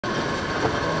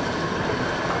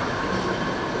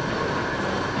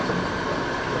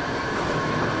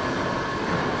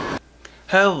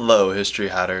Hello, History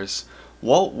Hatters!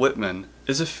 Walt Whitman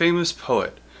is a famous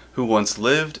poet who once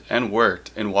lived and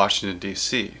worked in Washington,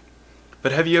 D.C.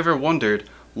 But have you ever wondered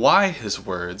why his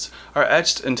words are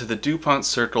etched into the Dupont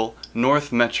Circle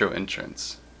North Metro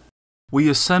entrance? We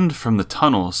ascend from the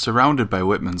tunnel surrounded by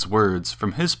Whitman's words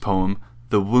from his poem,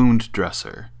 The Wound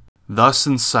Dresser. Thus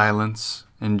in silence,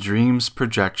 in dreams'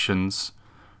 projections,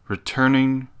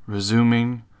 returning,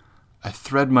 resuming, I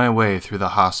thread my way through the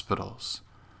hospitals.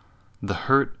 The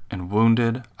hurt and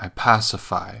wounded I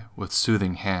pacify with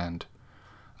soothing hand.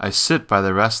 I sit by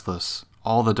the restless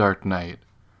all the dark night.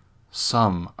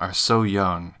 Some are so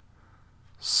young,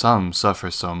 some suffer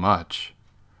so much.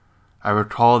 I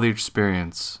recall the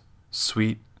experience,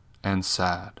 sweet and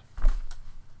sad.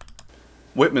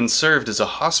 Whitman served as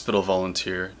a hospital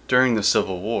volunteer during the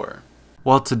Civil War.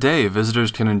 While today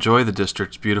visitors can enjoy the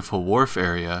district's beautiful wharf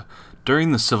area,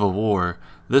 during the Civil War,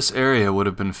 this area would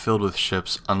have been filled with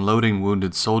ships unloading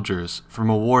wounded soldiers from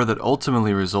a war that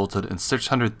ultimately resulted in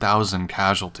 600,000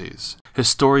 casualties.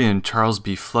 Historian Charles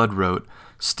B. Flood wrote,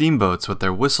 "Steamboats with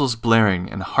their whistles blaring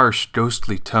in harsh,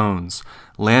 ghostly tones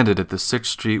landed at the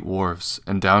 6th Street wharves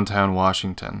in downtown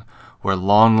Washington, where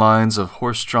long lines of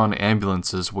horse-drawn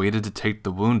ambulances waited to take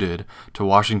the wounded to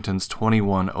Washington's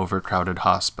 21 overcrowded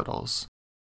hospitals."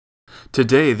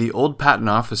 Today, the old Patent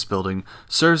Office Building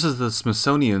serves as the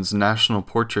Smithsonian's National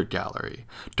Portrait Gallery.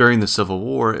 During the Civil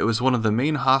War, it was one of the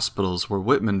main hospitals where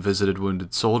Whitman visited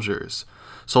wounded soldiers.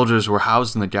 Soldiers were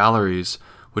housed in the galleries,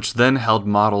 which then held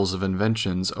models of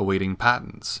inventions awaiting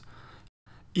patents.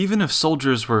 Even if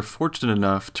soldiers were fortunate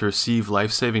enough to receive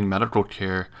life-saving medical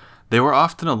care, they were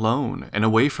often alone and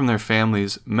away from their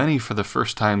families, many for the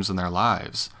first times in their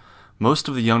lives. Most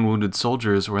of the young wounded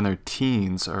soldiers were in their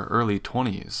teens or early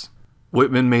 20s.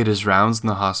 Whitman made his rounds in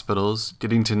the hospitals,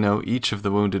 getting to know each of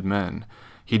the wounded men.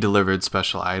 He delivered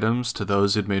special items to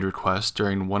those who'd made requests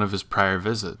during one of his prior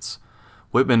visits.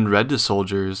 Whitman read to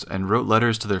soldiers and wrote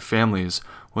letters to their families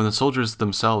when the soldiers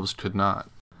themselves could not.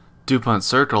 Dupont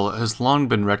Circle has long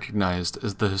been recognized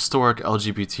as the historic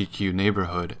LGBTQ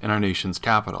neighborhood in our nation's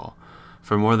capital.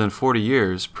 For more than 40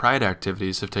 years, pride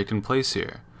activities have taken place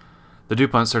here. The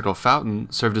Dupont Circle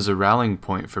fountain served as a rallying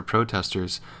point for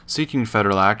protesters seeking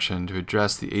federal action to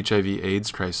address the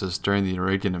HIV/AIDS crisis during the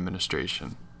Reagan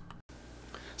administration.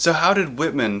 So how did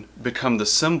Whitman become the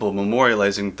symbol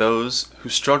memorializing those who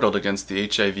struggled against the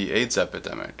HIV/AIDS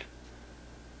epidemic?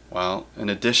 Well, in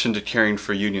addition to caring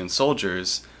for Union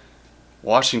soldiers,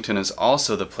 Washington is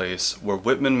also the place where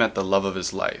Whitman met the love of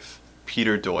his life,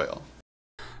 Peter Doyle.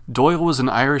 Doyle was an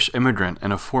Irish immigrant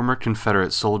and a former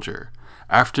Confederate soldier.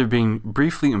 After being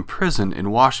briefly imprisoned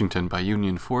in Washington by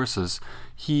Union forces,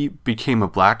 he became a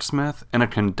blacksmith and a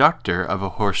conductor of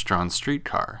a horse-drawn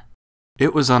streetcar.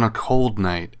 It was on a cold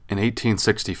night in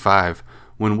 1865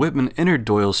 when Whitman entered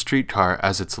Doyle's streetcar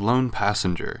as its lone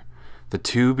passenger. The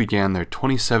two began their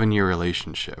 27-year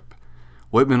relationship.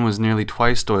 Whitman was nearly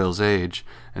twice Doyle's age,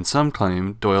 and some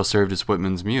claim Doyle served as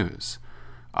Whitman's muse.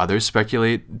 Others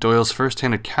speculate Doyle's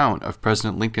first-hand account of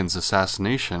President Lincoln's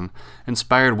assassination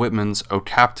inspired Whitman's "O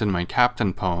Captain, My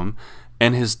Captain" poem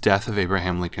and his Death of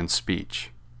Abraham Lincoln speech.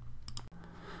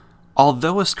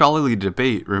 Although a scholarly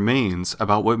debate remains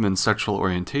about Whitman's sexual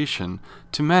orientation,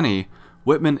 to many,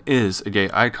 Whitman is a gay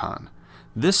icon.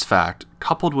 This fact,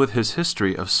 coupled with his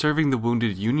history of serving the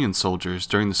wounded Union soldiers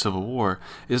during the Civil War,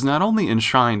 is not only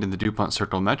enshrined in the Dupont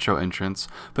Circle Metro entrance,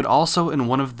 but also in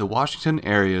one of the Washington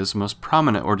area's most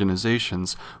prominent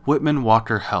organizations, Whitman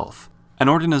Walker Health, an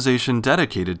organization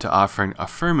dedicated to offering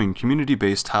affirming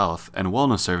community-based health and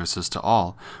wellness services to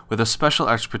all, with a special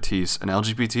expertise in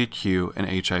LGBTQ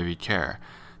and HIV care.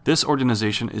 This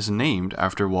organization is named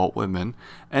after Walt Whitman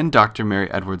and Dr. Mary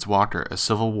Edwards Walker, a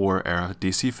Civil War-era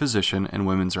D.C. physician and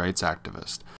women's rights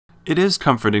activist. It is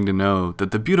comforting to know that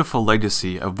the beautiful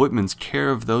legacy of Whitman's care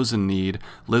of those in need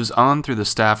lives on through the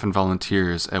staff and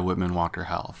volunteers at Whitman Walker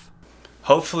Health.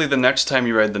 Hopefully the next time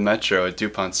you ride the Metro at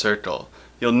Dupont Circle,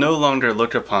 you'll no longer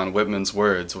look upon Whitman's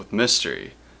words with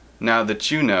mystery, now that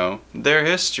you know their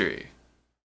history.